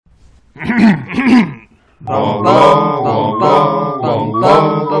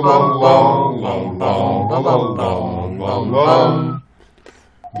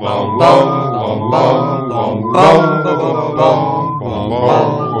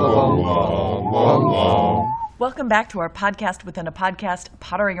Welcome back to our podcast within a podcast,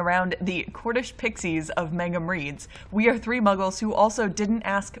 pottering around the Cornish pixies of Mangum Reads. We are three muggles who also didn't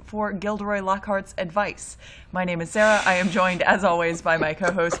ask for Gilderoy Lockhart's advice. My name is Sarah. I am joined, as always, by my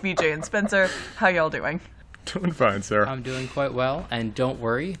co-hosts BJ and Spencer. How y'all doing? Doing fine, Sarah. I'm doing quite well, and don't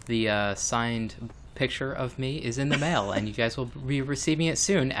worry, the signed picture of me is in the mail, and you guys will be receiving it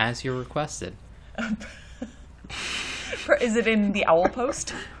soon, as you requested. Is it in the Owl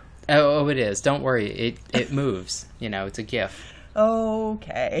Post? Oh, it is. Don't worry. It moves. You know, it's a GIF.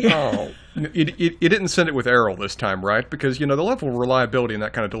 Okay. Oh, you didn't send it with Errol this time, right? Because, the level of reliability in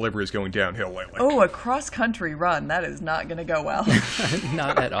that kind of delivery is going downhill lately. Oh, a cross-country run. That is not going to go well.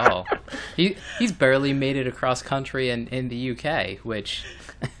 Not at all. He's barely made it across country in the UK, which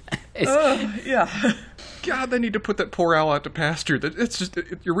is... yeah. God, they need to put that poor owl out to pasture. It's just,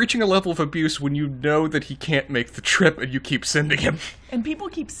 you're reaching a level of abuse when you know that he can't make the trip and you keep sending him. And people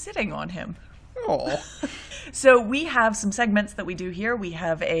keep sitting on him. Oh. So we have some segments that we do here. We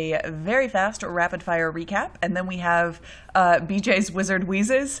have a very fast rapid-fire recap, and then we have BJ's Wizard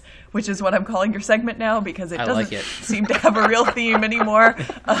Wheezes, which is what I'm calling your segment now because it doesn't seem to have a real theme anymore.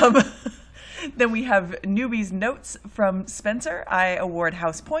 Then we have Newbie's Notes from Spencer. I award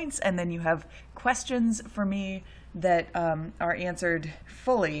house points, and then you have questions for me that are answered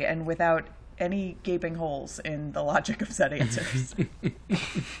fully and without any gaping holes in the logic of said answers.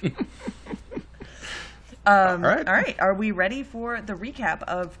 All right. Are we ready for the recap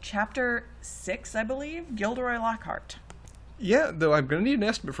of Chapter 6, I believe? Gilderoy Lockhart. Yeah, though I'm going to need an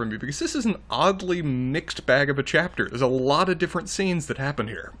estimate from you, because this is an oddly mixed bag of a chapter. There's a lot of different scenes that happen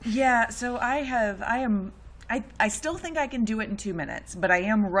here. Yeah, so I still think I can do it in 2 minutes, but I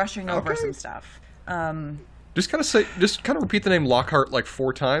am rushing over some stuff. Just kind of repeat the name Lockhart like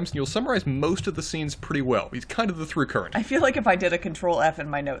 4 times, and you'll summarize most of the scenes pretty well. He's kind of the through current. I feel like if I did a Control F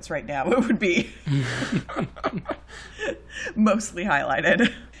in my notes right now, it would be mostly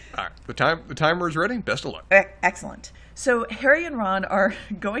highlighted. All right, the timer is ready. Best of luck. Excellent. So Harry and Ron are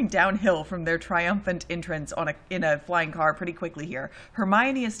going downhill from their triumphant entrance in a flying car pretty quickly here.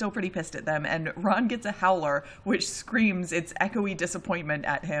 Hermione is still pretty pissed at them, and Ron gets a howler, which screams its echoey disappointment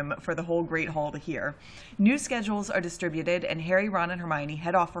at him for the whole Great Hall to hear. New schedules are distributed, and Harry, Ron, and Hermione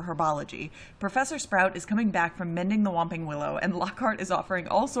head off for herbology. Professor Sprout is coming back from mending the Whomping Willow, and Lockhart is offering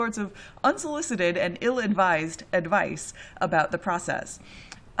all sorts of unsolicited and ill-advised advice about the process.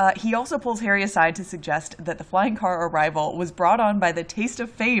 He also pulls Harry aside to suggest that the flying car arrival was brought on by the taste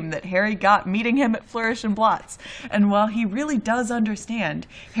of fame that Harry got meeting him at Flourish and Blotts. And while he really does understand,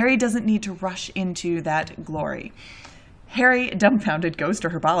 Harry doesn't need to rush into that glory. Harry, dumbfounded, goes to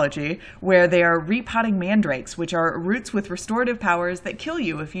herbology, where they are repotting mandrakes, which are roots with restorative powers that kill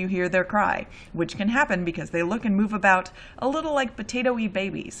you if you hear their cry, which can happen because they look and move about a little like potato-y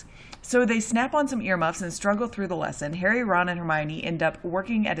babies. So they snap on some earmuffs and struggle through the lesson. Harry, Ron, and Hermione end up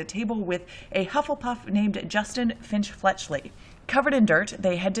working at a table with a Hufflepuff named Justin Finch-Fletchley. Covered in dirt,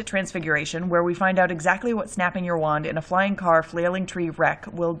 they head to Transfiguration, where we find out exactly what snapping your wand in a flying car flailing tree wreck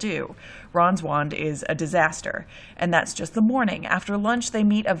will do. Ron's wand is a disaster. And that's just the morning. After lunch, they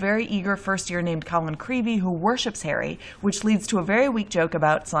meet a very eager first year named Colin Creevey who worships Harry, which leads to a very weak joke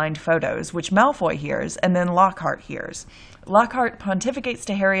about signed photos, which Malfoy hears, and then Lockhart hears. Lockhart pontificates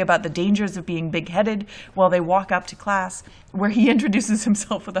to Harry about the dangers of being big-headed while they walk up to class, where he introduces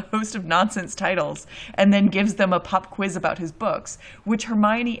himself with a host of nonsense titles and then gives them a pop quiz about his books, which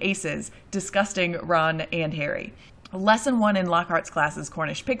Hermione aces, disgusting Ron and Harry. Lesson 1 in Lockhart's class is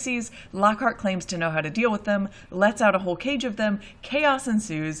Cornish pixies. Lockhart claims to know how to deal with them, lets out a whole cage of them, chaos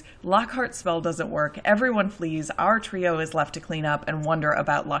ensues, Lockhart's spell doesn't work, everyone flees, our trio is left to clean up and wonder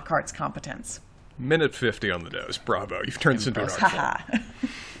about Lockhart's competence. Minute 50 on the nose. Bravo. You've turned this into an art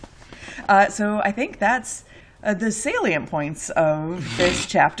form. So I think that's the salient points of this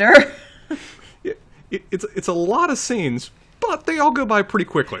chapter. It's a lot of scenes, but they all go by pretty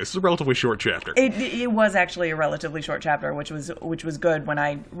quickly. This is a relatively short chapter. It was actually a relatively short chapter, which was good when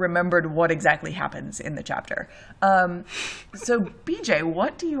I remembered what exactly happens in the chapter. So BJ,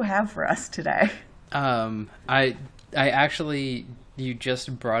 what do you have for us today? I actually... You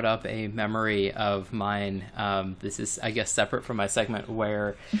just brought up a memory of mine. This is, I guess, separate from my segment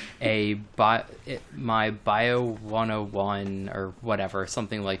where my Bio 101 or whatever,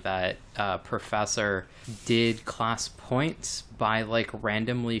 something like that, professor did class points by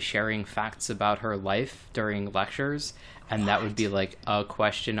randomly sharing facts about her life during lectures. and that would be like a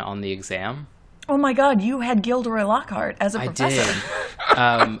question on the exam. Oh my god, you had Gilderoy Lockhart as a professor.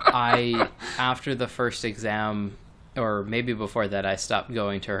 I did. After the first exam, or maybe before that, I stopped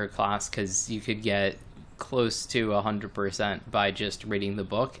going to her class because you could get close to 100% by just reading the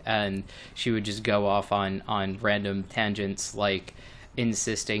book, and she would just go off on random tangents, like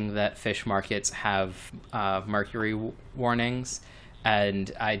insisting that fish markets have mercury warnings,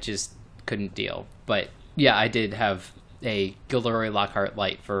 and I just couldn't deal. But yeah, I did have a Gilderoy Lockhart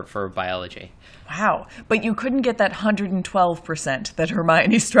light for biology. Wow. But you couldn't get that 112% that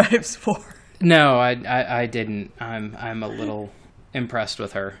Hermione strives for. No, I didn't. I'm a little impressed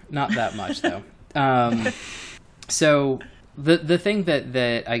with her. Not that much, though. So the thing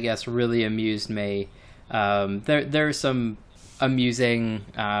that I guess really amused me, there's some amusing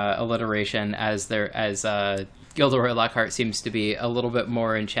alliteration as Gilderoy Lockhart seems to be a little bit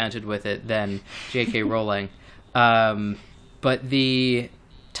more enchanted with it than J.K. Rowling. But the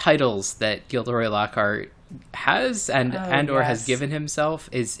titles that Gilderoy Lockhart has or has given himself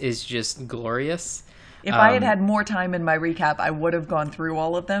is just glorious. If I had had more time in my recap, I would have gone through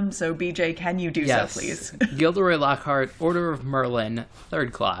all of them. So, BJ, can you do so, please? Gilderoy Lockhart, Order of Merlin,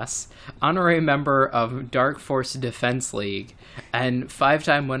 3rd class, honorary member of Dark Force Defense League, and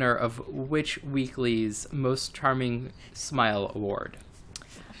 5-time winner of Witch Weekly's Most Charming Smile Award.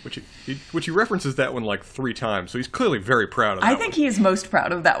 Which he references that one like 3 times, so he's clearly very proud of that I think he is most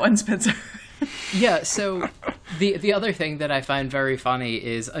proud of that one, Spencer. Yeah, so the other thing that I find very funny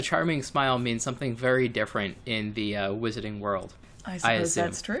is a charming smile means something very different in the wizarding world. I suppose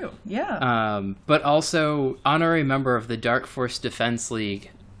that's true, yeah. But also, honorary member of the Dark Force Defense League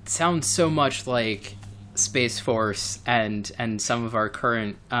sounds so much like Space Force and some of our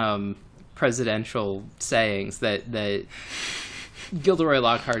current presidential sayings that Gilderoy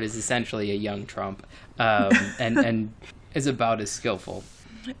Lockhart is essentially a young Trump, and is about as skillful.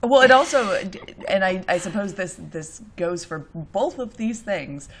 Well, it also, and I suppose this goes for both of these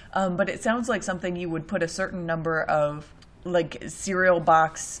things, but it sounds like something you would put a certain number of, like, cereal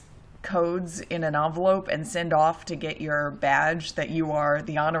box codes in an envelope and send off to get your badge that you are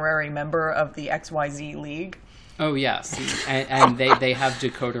the honorary member of the XYZ League. Oh, yes. And they have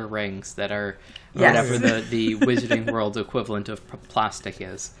decoder rings that are whatever the Wizarding World equivalent of plastic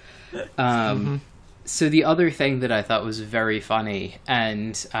is. So the other thing that I thought was very funny,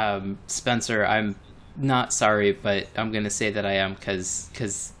 and Spencer, I'm not sorry, but I'm going to say that I am because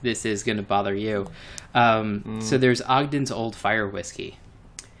this is going to bother you. So there's Ogden's Old Fire Whiskey.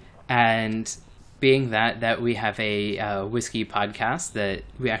 And being that we have a whiskey podcast that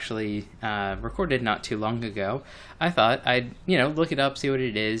we actually recorded not too long ago, I thought I'd look it up, see what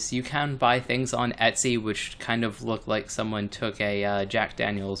it is. You can buy things on Etsy which kind of look like someone took a Jack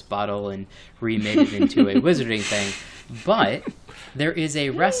Daniel's bottle and remade it into a wizarding thing. But there is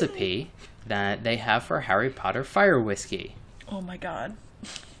a recipe that they have for Harry Potter fire whiskey. Oh my god.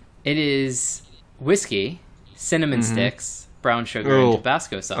 It is whiskey, cinnamon sticks, brown sugar, and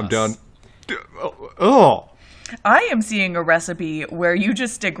Tabasco sauce. I'm done. Oh. I am seeing a recipe where you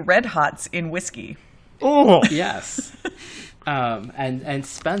just stick Red Hots in whiskey. Oh. Yes. And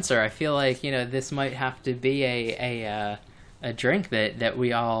Spencer, I feel like, this might have to be a drink that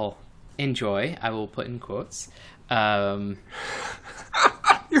we all enjoy. I will put in quotes. You're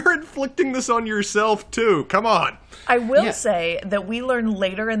inflicting this on yourself too. Come on. I will say that we learn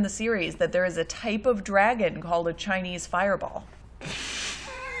later in the series that there is a type of dragon called a Chinese fireball.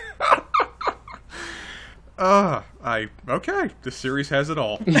 Okay. This series has it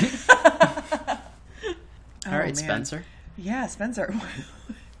all. All right, Spencer. Yeah, Spencer.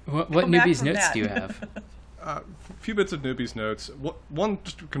 What newbies notes do you have? A few bits of newbies notes. One,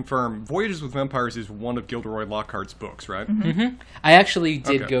 just to confirm, Voyages with Vampires is one of Gilderoy Lockhart's books, right? Mm-hmm. I actually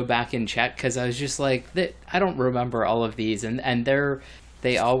did go back and check because I was just like, I don't remember all of these, and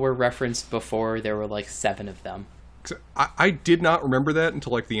they all were referenced before. There were like 7 of them. I did not remember that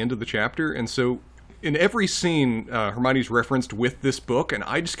until like the end of the chapter, and so in every scene, Hermione's referenced with this book, and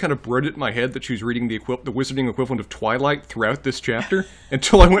I just kind of brought it in my head that she was reading the wizarding equivalent of Twilight throughout this chapter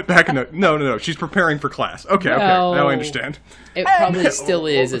until I went back and no, she's preparing for class. Okay, now I understand. It probably still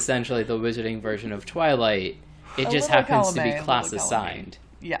is essentially the wizarding version of Twilight. It just happens to be class assigned.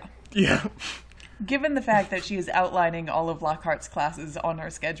 Yeah. Yeah. Given the fact that she is outlining all of Lockhart's classes on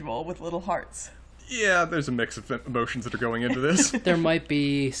her schedule with little hearts. Yeah, there's a mix of emotions that are going into this. There might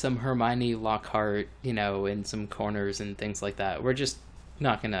be some Hermione Lockhart, in some corners and things like that. We're just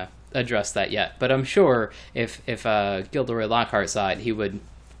not going to address that yet. But I'm sure if Gilderoy Lockhart saw it, he would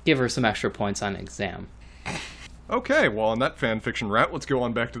give her some extra points on exam. Okay, well, on that fan fiction route, let's go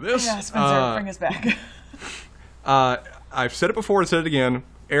on back to this. Yeah, Spencer, bring us back. I've said it before and said it again.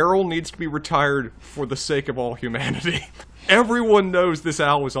 Errol needs to be retired for the sake of all humanity. Everyone knows this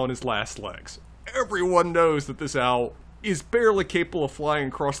owl is on his last legs. Everyone knows that this owl is barely capable of flying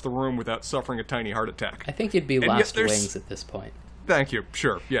across the room without suffering a tiny heart attack. I think it'd be last wings at this point. Thank you.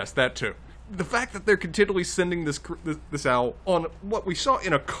 Sure. Yes, that too. The fact that they're continually sending this owl on what we saw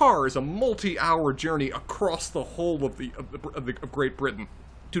in a car is a multi-hour journey across the whole of Great Britain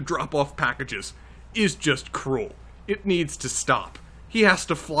to drop off packages is just cruel. It needs to stop. He has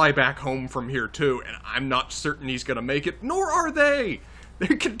to fly back home from here too, and I'm not certain he's going to make it, nor are they.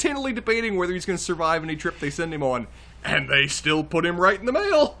 They're continually debating whether he's going to survive any trip they send him on, and they still put him right in the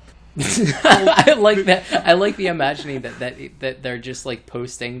mail. I like that. I like the imagining that they're just like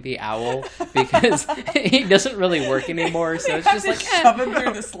posting the owl because he doesn't really work anymore. So it's just like shove him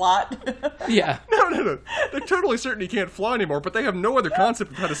through the slot. Yeah. No. They're totally certain he can't fly anymore, but they have no other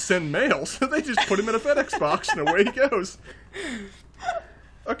concept of how to send mail, so they just put him in a FedEx box and away he goes.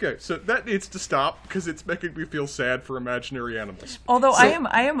 Okay, so that needs to stop because it's making me feel sad for imaginary animals. Although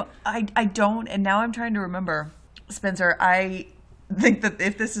I don't, and now I'm trying to remember, Spencer, I think that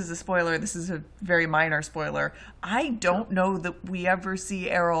if this is a spoiler, this is a very minor spoiler. I don't know that we ever see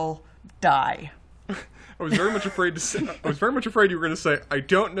Errol die. I was very much afraid you were going to say, I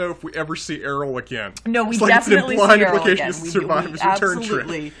don't know if we ever see Errol again. No, we it's like definitely it's an see Errol implication again. to survive his return trip.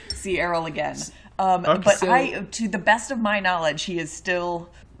 Absolutely see Errol again. Okay. But to the best of my knowledge, he is still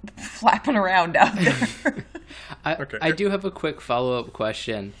flapping around out there. I do have a quick follow-up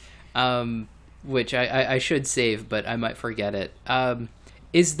question, which I should save, but I might forget it.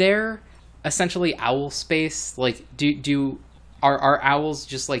 Is there essentially owl space? Like, are owls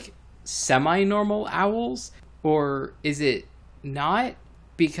just like semi-normal owls, or is it not?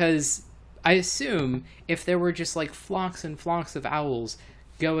 Because I assume if there were just like flocks and flocks of owls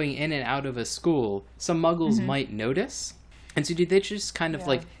going in and out of a school, some muggles might notice. And so do they just kind of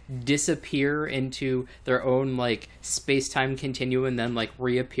like disappear into their own like space-time continuum and then like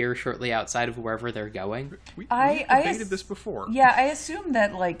reappear shortly outside of wherever they're going? We debated this before. Yeah, I assume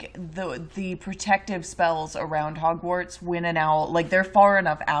that like the protective spells around Hogwarts, when an owl, like they're far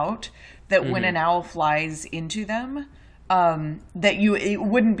enough out that when an owl flies into them, that it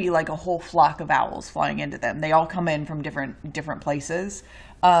wouldn't be like a whole flock of owls flying into them. They all come in from different places.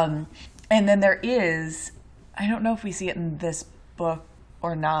 And then there is, I don't know if we see it in this book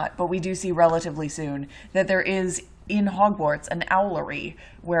or not, but we do see relatively soon that there is in Hogwarts an owlery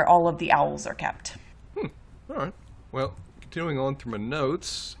where all of the owls are kept. All right. Well, continuing on through my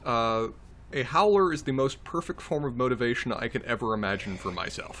notes, a howler is the most perfect form of motivation I could ever imagine for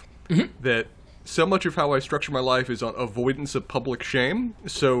myself. That so much of how I structure my life is on avoidance of public shame,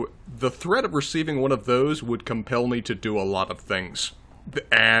 so the threat of receiving one of those would compel me to do a lot of things.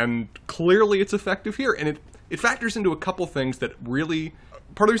 And clearly it's effective here, and it factors into a couple things that really...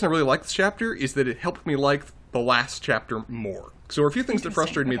 Part of the reason I really like this chapter is that it helped me like the last chapter more. So there were a few things that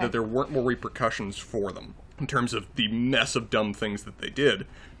frustrated me that there weren't more repercussions for them, in terms of the mess of dumb things that they did.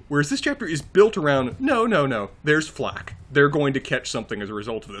 Whereas this chapter is built around, no, there's flack. They're going to catch something as a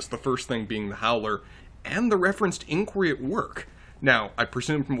result of this, the first thing being the howler, and the referenced inquiry at work. Now, I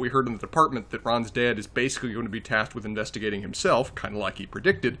presume from what we heard in the department that Ron's dad is basically going to be tasked with investigating himself, kind of like he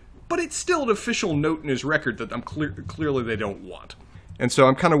predicted, but it's still an official note in his record that clearly they don't want. And so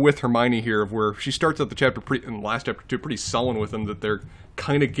I'm kind of with Hermione here, of where she starts out the chapter in the last chapter 2 pretty sullen with them that they're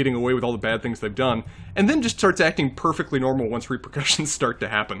kind of getting away with all the bad things they've done, and then just starts acting perfectly normal once repercussions start to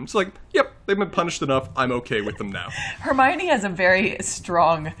happen. It's like, yep, they've been punished enough, I'm okay with them now. Hermione has a very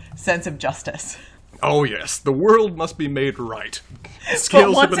strong sense of justice. Oh yes, the world must be made right. The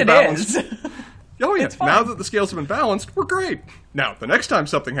scales have been balanced. Oh yeah, now that the scales have been balanced, we're great. Now, the next time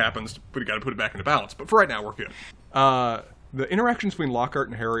something happens, we got to put it back into balance. But for right now, we're good. The interactions between Lockhart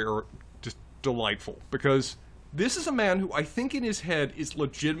and Harry are just delightful, because this is a man who I think in his head is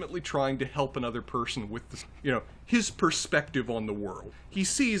legitimately trying to help another person with this, his perspective on the world. He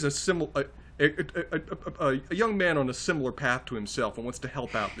sees a young man on a similar path to himself and wants to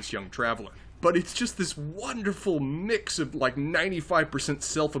help out this young traveler. But it's just this wonderful mix of like 95%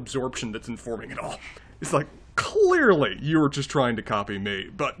 self-absorption that's informing it all. It's like, clearly you're just trying to copy me.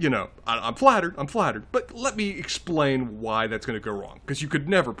 But, I'm flattered. But let me explain why that's going to go wrong, because you could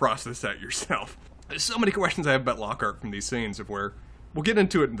never process that yourself. There's so many questions I have about Lockhart from these scenes of where, we'll get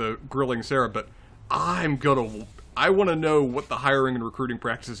into it in the grilling Sarah, but I want to know what the hiring and recruiting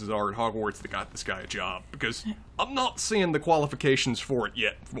practices are at Hogwarts that got this guy a job, because I'm not seeing the qualifications for it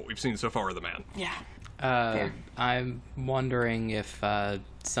yet from what we've seen so far of the man. Yeah. I'm wondering if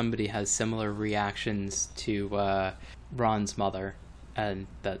somebody has similar reactions to Ron's mother, and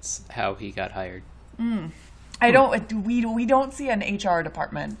that's how he got hired. I don't. We don't see an HR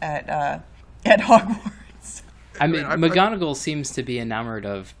department at Hogwarts. I mean, McGonagall seems to be enamored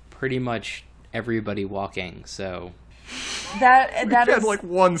of pretty much everybody walking. So that is like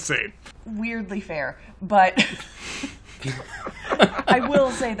one scene. Weirdly fair, but I will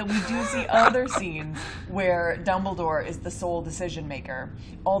say that we do see other scenes where Dumbledore is the sole decision maker.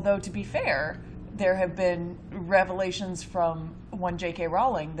 Although, to be fair, there have been revelations from one J.K.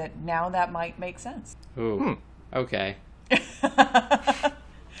 Rowling that now that might make sense. Ooh, okay.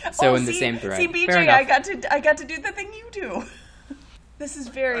 So in the same thread. See, BJ, I got to do the thing you do. This is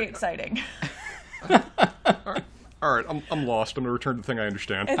very exciting. All right, I'm lost. I'm going to return to the thing I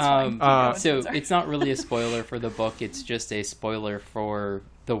understand. It's fine. So it's not really a spoiler for the book. It's just a spoiler for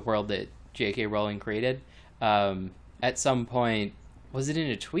the world that J.K. Rowling created. At some point, was it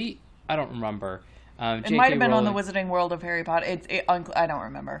in a tweet? I don't remember. It might have been on the Wizarding World of Harry Potter. I don't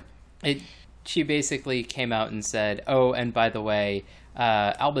remember. She basically came out and said, "Oh, and by the way,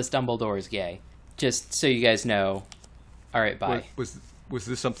 Albus Dumbledore is gay. Just so you guys know." All right, bye. Was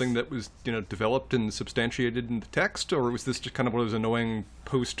this something that was developed and substantiated in the text, or was this just kind of one of those annoying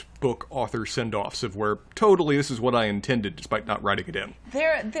post-book author send-offs of where totally this is what I intended, despite not writing it in?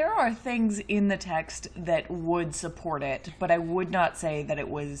 There are things in the text that would support it, but I would not say that it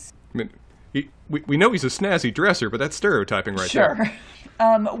was. I mean, we know he's a snazzy dresser, but that's stereotyping right there.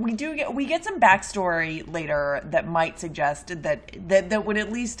 Sure. We get some backstory later that might suggest that would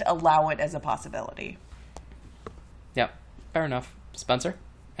at least allow it as a possibility. Yep, fair enough. Spencer,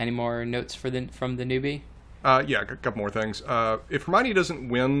 any more notes from the newbie? Yeah, a couple more things. If Hermione doesn't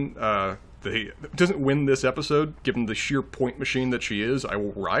win this episode, given the sheer point machine that she is, I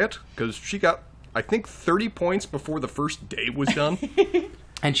will riot, because she got, I think, 30 points before the first day was done.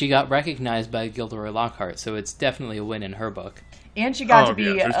 And she got recognized by Gilderoy Lockhart, so it's definitely a win in her book. And she got to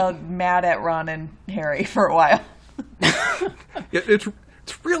be mad at Ron and Harry for a while. It's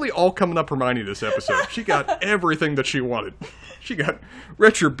really all coming up Hermione this episode. She got everything that she wanted. She got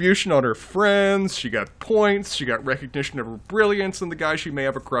retribution on her friends, she got points, she got recognition of her brilliance, and the guy she may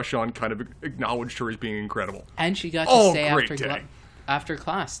have a crush on kind of acknowledged her as being incredible. And she got to stay after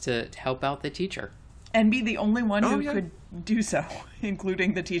class to help out the teacher. And be the only one who could do so,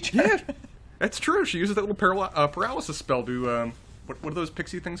 including the teacher. Yeah, that's true. She uses that little paralysis spell to... What are those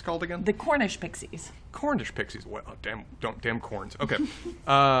pixie things called again? The Cornish pixies. Cornish pixies. Well, damn corns. Okay.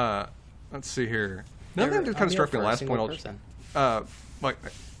 Let's see here. None of them kind of struck me the last point. I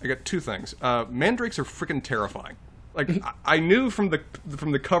got two things. Mandrakes are freaking terrifying. Like I knew from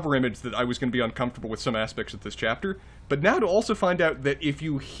the cover image that I was going to be uncomfortable with some aspects of this chapter, but now to also find out that if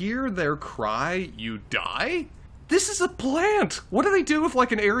you hear their cry, you die. This is a plant. What do they do if,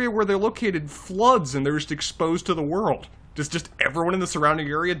 like, an area where they're located floods and they're just exposed to the world? Does just everyone in the surrounding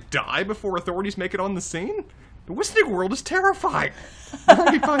area die before authorities make it on the scene? The Wizarding World is terrifying. The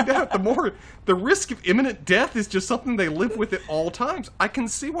more we find out, the risk of imminent death is just something they live with at all times. I can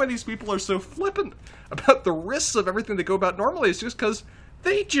see why these people are so flippant about the risks of everything they go about normally. It's just because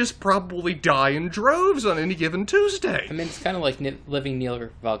they just probably die in droves on any given Tuesday. I mean, it's kind of like living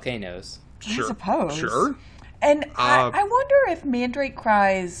near volcanoes. Sure. I suppose. Sure. And I wonder if Mandrake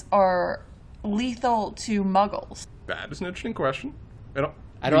cries are lethal to muggles. That is an interesting question.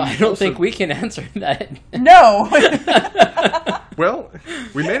 I don't think we can answer that. No. Well,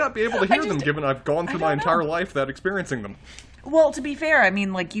 we may not be able to hear them, given I've gone through my entire life without experiencing them. Well, to be fair, I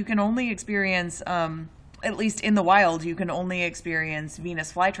mean, like, you can only experience, at least in the wild, you can only experience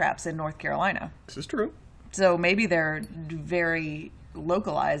Venus flytraps in North Carolina. This is true. So maybe they're very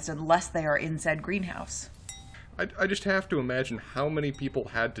localized unless they are in said greenhouse. I just have to imagine how many people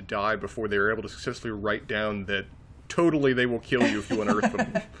had to die before they were able to successfully write down that totally they will kill you if you unearth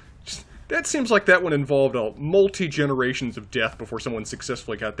them. That seems like that one involved multi-generations of death before someone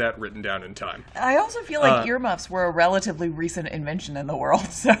successfully got that written down in time. I also feel like earmuffs were a relatively recent invention in the world,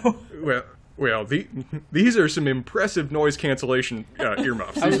 so... Well, these are some impressive noise cancellation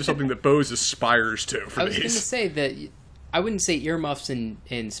earmuffs. These are something that Bose aspires to for these. I was going to say that I wouldn't say earmuffs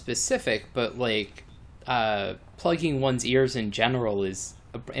in specific, but, like, plugging one's ears in general is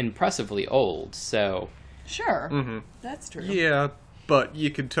impressively old, so... Sure, That's true. Yeah, but you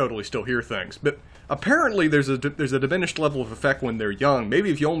can totally still hear things. But apparently there's a diminished level of effect when they're young. Maybe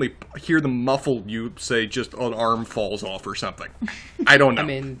if you only hear them muffled, you say just an arm falls off or something. I don't know. I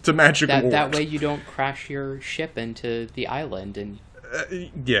mean, it's a magical word. That way you don't crash your ship into the island. And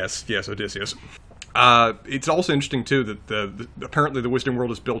yes, Odysseus. It's also interesting, too, that apparently the Wizarding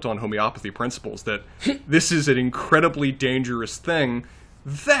World is built on homeopathy principles, that this is an incredibly dangerous thing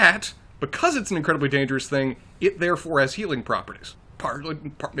that... Because it's an incredibly dangerous thing, it therefore has healing properties.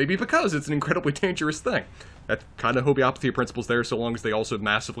 maybe because it's an incredibly dangerous thing. That kind of homeopathy principle's there, so long as they also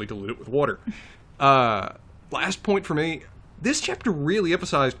massively dilute it with water. Last point for me, this chapter really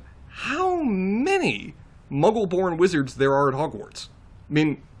emphasized how many Muggle-born wizards there are at Hogwarts. I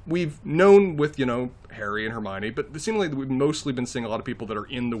mean, we've known with, Harry and Hermione, but seemingly we've mostly been seeing a lot of people that are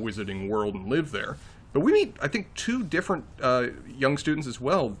in the wizarding world and live there. But we meet, I think, 2 different young students as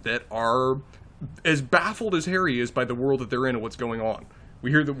well that are as baffled as Harry is by the world that they're in and what's going on.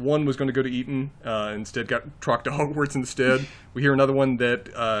 We hear that one was going to go to Eton, instead got trucked to Hogwarts instead. We hear another one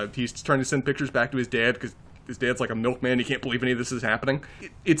that he's trying to send pictures back to his dad because his dad's like a milkman. He can't believe any of this is happening.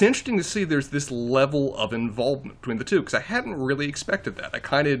 It's interesting to see there's this level of involvement between the two, because I hadn't really expected that. I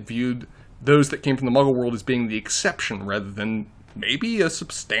kind of viewed those that came from the Muggle world as being the exception rather than maybe a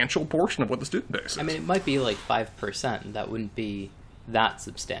substantial portion of what the student base is. I mean, it might be like 5%, and that wouldn't be that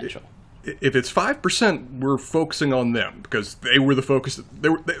substantial. If it's 5%, we're focusing on them because they were the focus.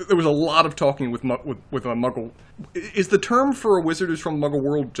 There was a lot of talking with a Muggle. Is the term for a wizard who's from the Muggle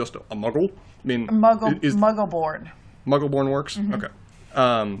world just a Muggle? I mean, Muggle-born. Muggle-born works? Mm-hmm. Okay.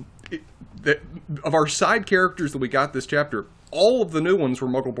 Of our side characters that we got this chapter, all of the new ones were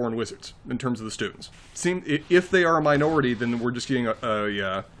Muggle-born wizards in terms of the students. If they are a minority, then we're just getting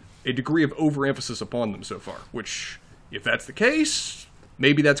a degree of overemphasis upon them so far. Which, if that's the case,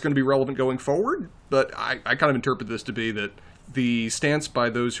 maybe that's going to be relevant going forward, but I kind of interpret this to be that the stance by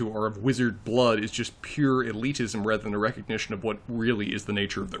those who are of wizard blood is just pure elitism rather than a recognition of what really is the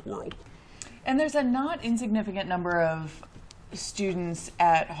nature of their world. And there's a not insignificant number of students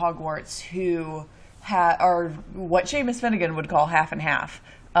at Hogwarts who are what Seamus Finnegan would call half and half,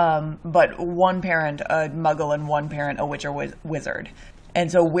 but one parent a Muggle and one parent a witch or wizard.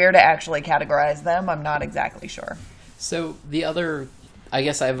 And so where to actually categorize them, I'm not exactly sure. So the other... I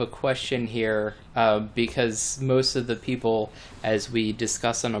guess I have a question here, because most of the people, as we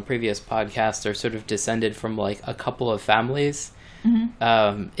discussed on a previous podcast, are sort of descended from, like, a couple of families.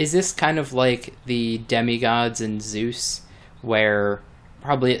 Mm-hmm. Is this kind of like the demigods in Zeus, where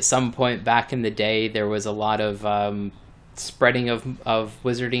probably at some point back in the day there was a lot of spreading of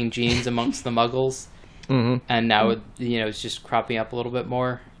wizarding genes amongst the Muggles, mm-hmm. and now it's just cropping up a little bit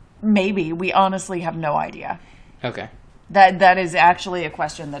more? Maybe. We honestly have no idea. Okay. That is actually a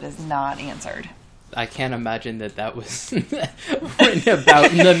question that is not answered. I can't imagine that was written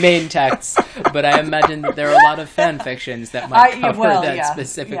about in the main text, but I imagine that there are a lot of fan fictions that might cover that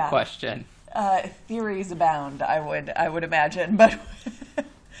specific question. Theories abound, I would imagine, but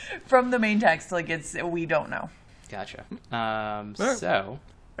from the main text, we don't know. Gotcha. So,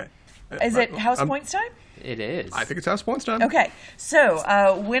 is it house points time? It is. I think it's house points time. Okay,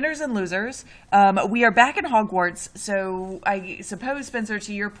 so winners and losers. We are back in Hogwarts, so I suppose, Spencer,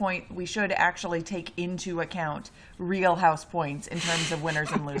 to your point, we should actually take into account real house points in terms of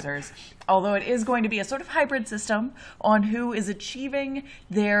winners and losers. Although it is going to be a sort of hybrid system on who is achieving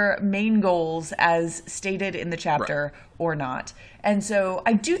their main goals as stated in the chapter or not. And so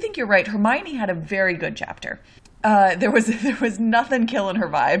I do think you're right. Hermione had a very good chapter. There was nothing killing her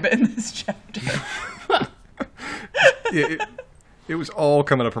vibe in this chapter. It was all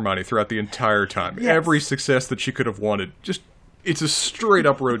coming up Hermione throughout the entire time. Yes. Every success that she could have wanted, it's a straight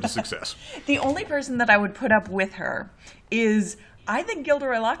up road to success. The only person that I would put up with her is, I think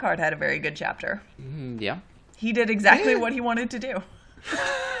Gilderoy Lockhart had a very good chapter. Yeah. He did exactly what he wanted to do.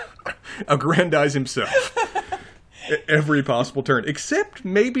 Aggrandize himself. Every possible turn, except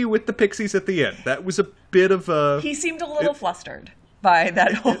maybe with the pixies at the end. That was a bit of a... He seemed a little flustered by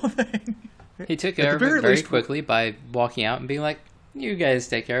that whole thing. He took care of it very quickly by walking out and being like, you guys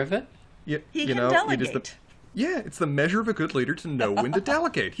take care of it. He can delegate. It's the measure of a good leader to know when to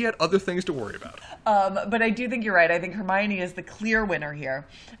delegate. He had other things to worry about. But I do think you're right. I think Hermione is the clear winner here.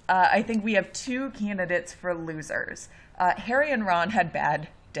 I think we have 2 candidates for losers. Harry and Ron had bad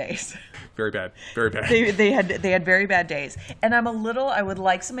days. Very bad. Very bad. They had very bad days. And I would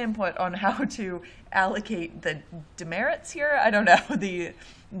like some input on how to allocate the demerits here. I don't know,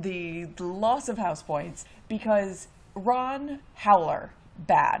 the loss of house points, because Ron Howler,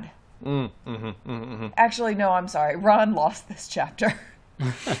 bad. Actually, no, I'm sorry. Ron lost this chapter.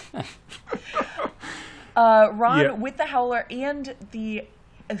 Ron with the Howler and the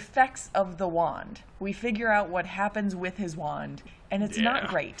effects of the wand. We figure out what happens with his wand, and it's not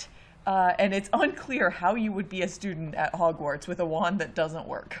great. And it's unclear how you would be a student at Hogwarts with a wand that doesn't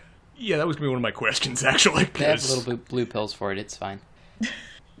work. Yeah, that was going to be one of my questions, actually. They have little blue pills for it. It's fine.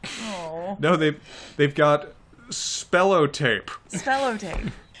 Oh. No, they've got spellotape.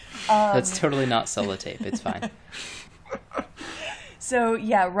 Spellotape. That's totally not sellotape. It's fine. So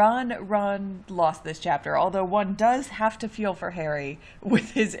yeah, Ron lost this chapter, although one does have to feel for Harry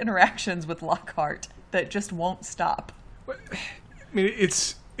with his interactions with Lockhart that just won't stop. I mean,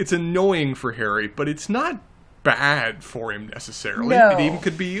 it's annoying for Harry, but it's not bad for him necessarily. No. It even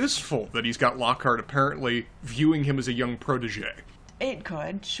could be useful that he's got Lockhart apparently viewing him as a young protege. It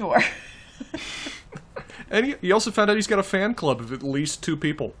could, sure. And he also found out he's got a fan club of at least 2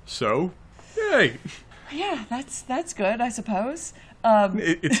 people. So, yay. Yeah, that's good, I suppose.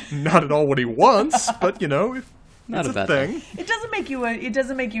 It's not at all what he wants, but Not it's a a bad thing. It doesn't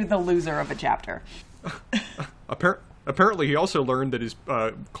make you the loser of a chapter. Apparently, he also learned that his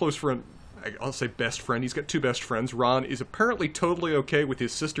close friend, I'll say best friend, he's got 2 best friends, Ron, is apparently totally okay with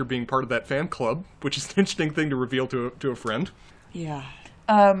his sister being part of that fan club, which is an interesting thing to reveal to a friend. Yeah.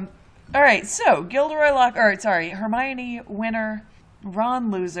 All right, so Hermione winner,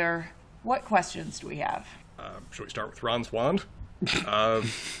 Ron loser. What questions do we have? Should we start with Ron's wand?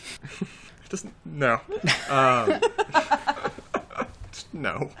 No.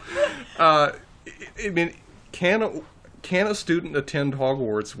 No. I mean, can a student attend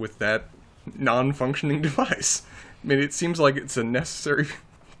Hogwarts with that non-functioning device? I mean, it seems like it's a necessary...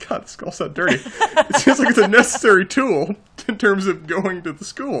 God, this all so dirty. It seems like it's a necessary tool in terms of going to the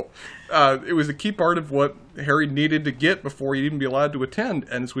school. It was a key part of what Harry needed to get before he'd even be allowed to attend.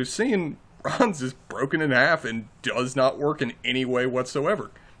 And as we've seen, Ron's is broken in half and does not work in any way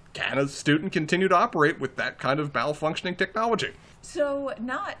whatsoever. Can a student continue to operate with that kind of malfunctioning technology? So,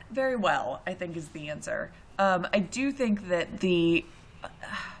 not very well, I think is the answer. I do think that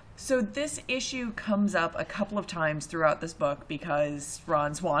So this issue comes up a couple of times throughout this book because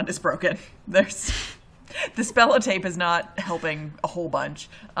Ron's wand is broken. The spellotape is not helping a whole bunch.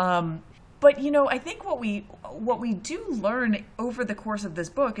 But I think what we do learn over the course of this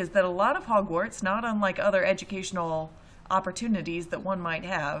book is that a lot of Hogwarts, not unlike other educational opportunities that one might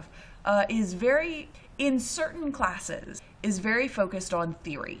have, is very, in certain classes, is very focused on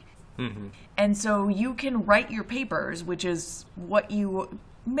theory. Mm-hmm. And so you can write your papers, which is what you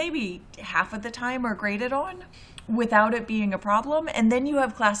maybe half of the time are graded on, without it being a problem. And then you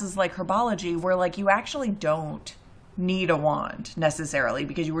have classes like herbology where you actually don't need a wand necessarily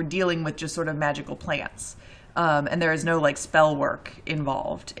because you were dealing with just sort of magical plants. And there is no spell work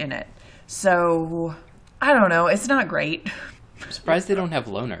involved in it. So I don't know. It's not great. I'm surprised they don't have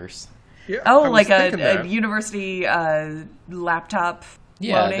loners. Yeah, oh, a university laptop.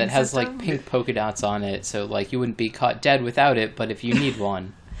 Yeah, that has system? pink polka dots on it, so you wouldn't be caught dead without it. But if you need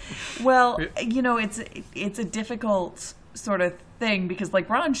one, well, it's a difficult sort of thing because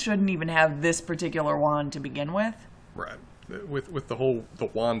Ron shouldn't even have this particular wand to begin with. Right. With the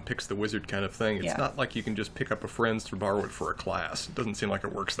wand picks the wizard kind of thing, it's not like you can just pick up a friend's to borrow it for a class. It doesn't seem like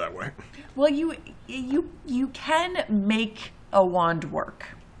it works that way. Well, you can make a wand work.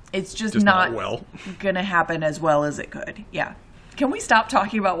 It's just not well. Gonna happen as well as it could. Yeah. Can we stop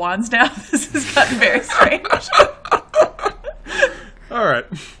talking about wands now? This has gotten very strange. All right.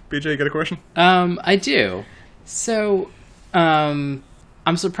 BJ, you got a question? I do. So, I'm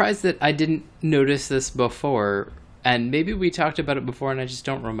surprised that I didn't notice this before, and maybe we talked about it before and I just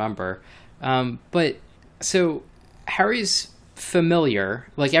don't remember. But, so, Harry's familiar,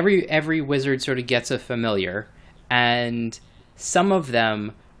 every wizard sort of gets a familiar, and some of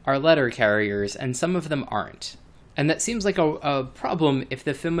them are letter carriers and some of them aren't. And that seems like a problem if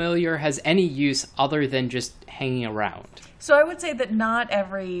the familiar has any use other than just hanging around. So I would say that not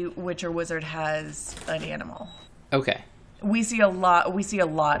every witch or wizard has an animal. Okay. We see a lot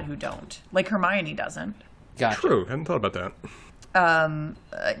who don't. Hermione doesn't. Gotcha. True. Hadn't thought about that.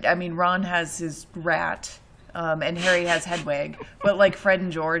 I mean, Ron has his rat, and Harry has Hedwig, but Fred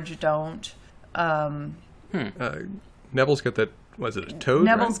and George don't. Neville's got that. Was it a toad?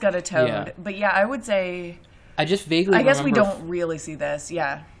 Neville's got a toad, Yeah. But yeah, I would say. I just vaguely. I guess we remember don't really see this.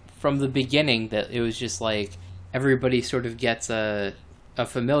 Yeah. From the beginning, that it was just everybody sort of gets a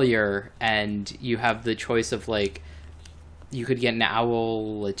familiar, and you have the choice of you could get an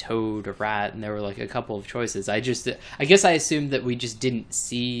owl, a toad, a rat, and there were a couple of choices. I guess I assumed that we just didn't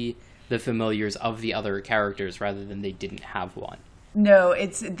see the familiars of the other characters rather than they didn't have one. No,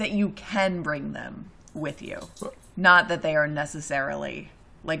 it's that you can bring them with you, not that they are necessarily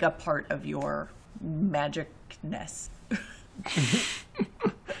a part of your magicness.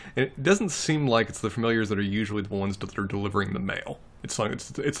 It doesn't seem like it's the familiars that are usually the ones that are delivering the mail. It's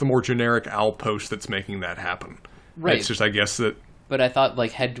the more generic owl post that's making that happen. Right. It's just, I guess, that... But I thought,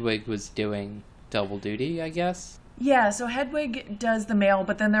 Hedwig was doing double duty, I guess? Yeah, so Hedwig does the mail,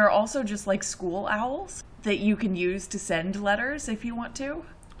 but then there are also just, school owls that you can use to send letters if you want to.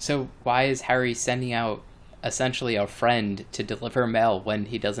 So why is Harry sending out essentially a friend to deliver mail when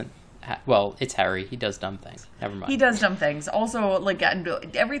he doesn't. Well, it's Harry. He does dumb things. Never mind. He does dumb things. Also, like,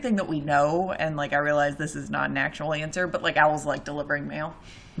 everything that we know, and, like, I realize this is not an actual answer, but, like, owls like delivering mail.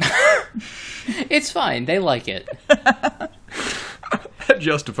 It's fine. They like it. That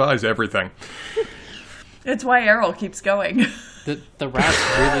justifies everything. It's why Errol keeps going. The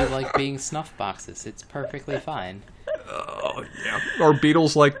rats really like being snuff boxes. It's perfectly fine. Oh, yeah. Or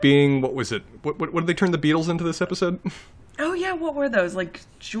beetles like being, what was it? What did they turn the beetles into this episode? Oh, yeah, what were those? Like,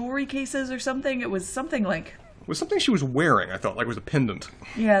 jewelry cases or something? It was something like... It was something she was wearing, I thought, like it was a pendant.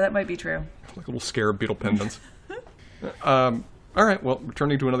 Yeah, that might be true. Like little scarab beetle pendants. All right, well,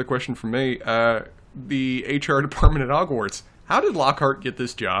 returning to another question from me. The HR department at Hogwarts. How did Lockhart get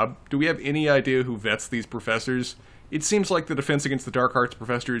this job? Do we have any idea who vets these professors? It seems like the Defense Against the Dark Arts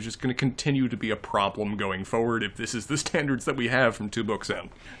professor is just going to continue to be a problem going forward if this is the standards that we have from 2 books in.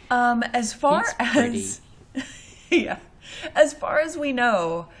 As far as... Yeah. As far as we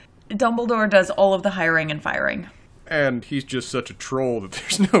know, Dumbledore does all of the hiring and firing. And he's just such a troll that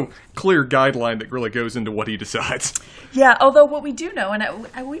there's no clear guideline that really goes into what he decides. Yeah, although what we do know,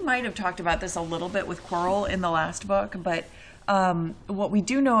 and we might have talked about this a little bit with Quirrell in the last book, but what we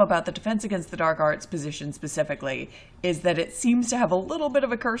do know about the Defense Against the Dark Arts position specifically is that it seems to have a little bit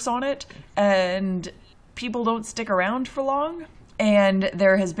of a curse on it, and people don't stick around for long. And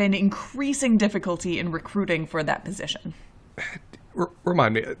there has been increasing difficulty in recruiting for that position.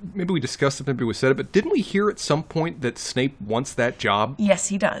 Remind me, maybe we discussed it, maybe we said it, but didn't we hear at some point that Snape wants that job? Yes,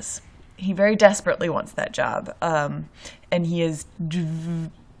 he does. He very desperately wants that job. And he is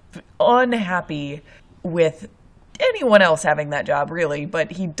unhappy with anyone else having that job, really.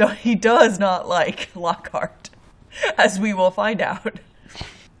 But he does not like Lockhart, as we will find out.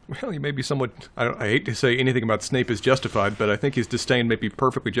 Well, he may be somewhat... I hate to say anything about Snape is justified, but I think his disdain may be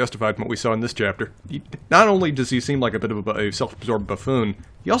perfectly justified from what we saw in this chapter. Not only does he seem like a bit of a self-absorbed buffoon,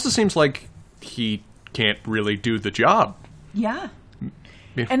 he also seems like he can't really do the job. Yeah.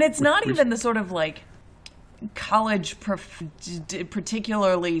 And it's not even the sort of, like, college,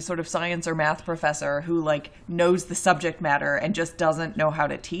 particularly sort of science or math professor who, like, knows the subject matter and just doesn't know how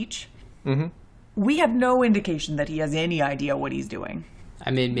to teach. Mm-hmm. We have no indication that he has any idea what he's doing. I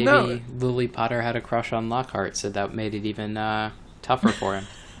mean, maybe Lily Potter had a crush on Lockhart, so that made it even tougher for him.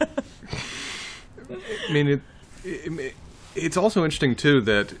 I mean, it's also interesting, too,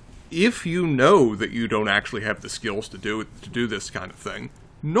 that if you know that you don't actually have the skills to do this kind of thing,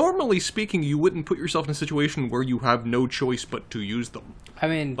 normally speaking, you wouldn't put yourself in a situation where you have no choice but to use them. I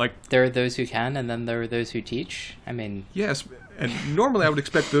mean, like, there are those who can, and then there are those who teach. I mean... Yes, and normally I would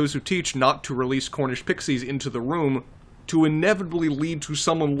expect those who teach not to release Cornish pixies into the room to inevitably lead to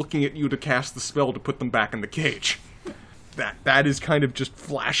someone looking at you to cast the spell to put them back in the cage. That is kind of just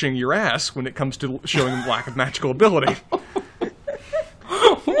flashing your ass when it comes to showing lack of magical ability.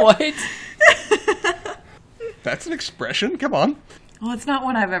 What? That's an expression, come on. Well, it's not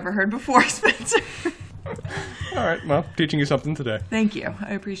one I've ever heard before, Spencer. All right, well, teaching you something today. Thank you,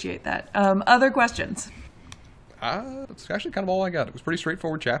 I appreciate that. Other questions? It's actually kind of all I got. It was a pretty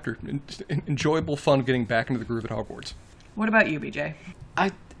straightforward chapter. Enjoyable fun getting back into the groove at Hogwarts. What about you, BJ?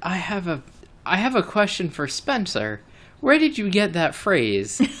 I have a question for Spencer. Where did you get that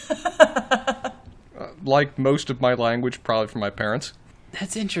phrase? Like most of my language, probably from my parents.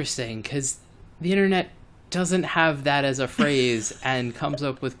 That's interesting, because the internet doesn't have that as a phrase and comes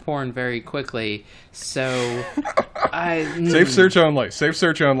up with porn very quickly, so Safe search only. Safe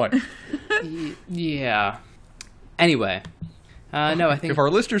search only. Yeah. Anyway. No, I think... If our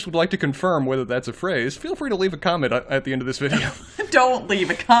listeners would like to confirm whether that's a phrase, feel free to leave a comment at the end of this video. Don't leave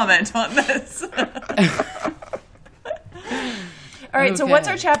a comment on this. All right, so what's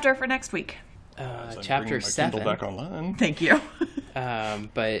our chapter for next week? Chapter 7. Kindle back online. Thank you.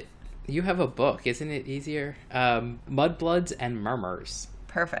 But you have a book, isn't it easier? Mudbloods and Murmurs.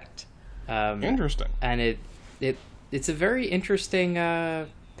 Perfect. Interesting. And it's a very interesting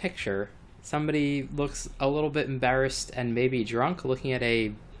picture. Somebody looks a little bit embarrassed and maybe drunk looking at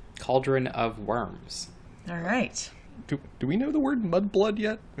a cauldron of worms. All right. Do we know the word mudblood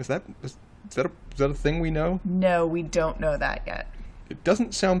yet? Is that a thing we know? No, we don't know that yet. It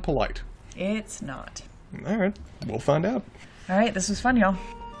doesn't sound polite. It's not. All right. We'll find out. All right. This was fun, y'all.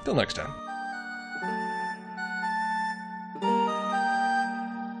 Till next time.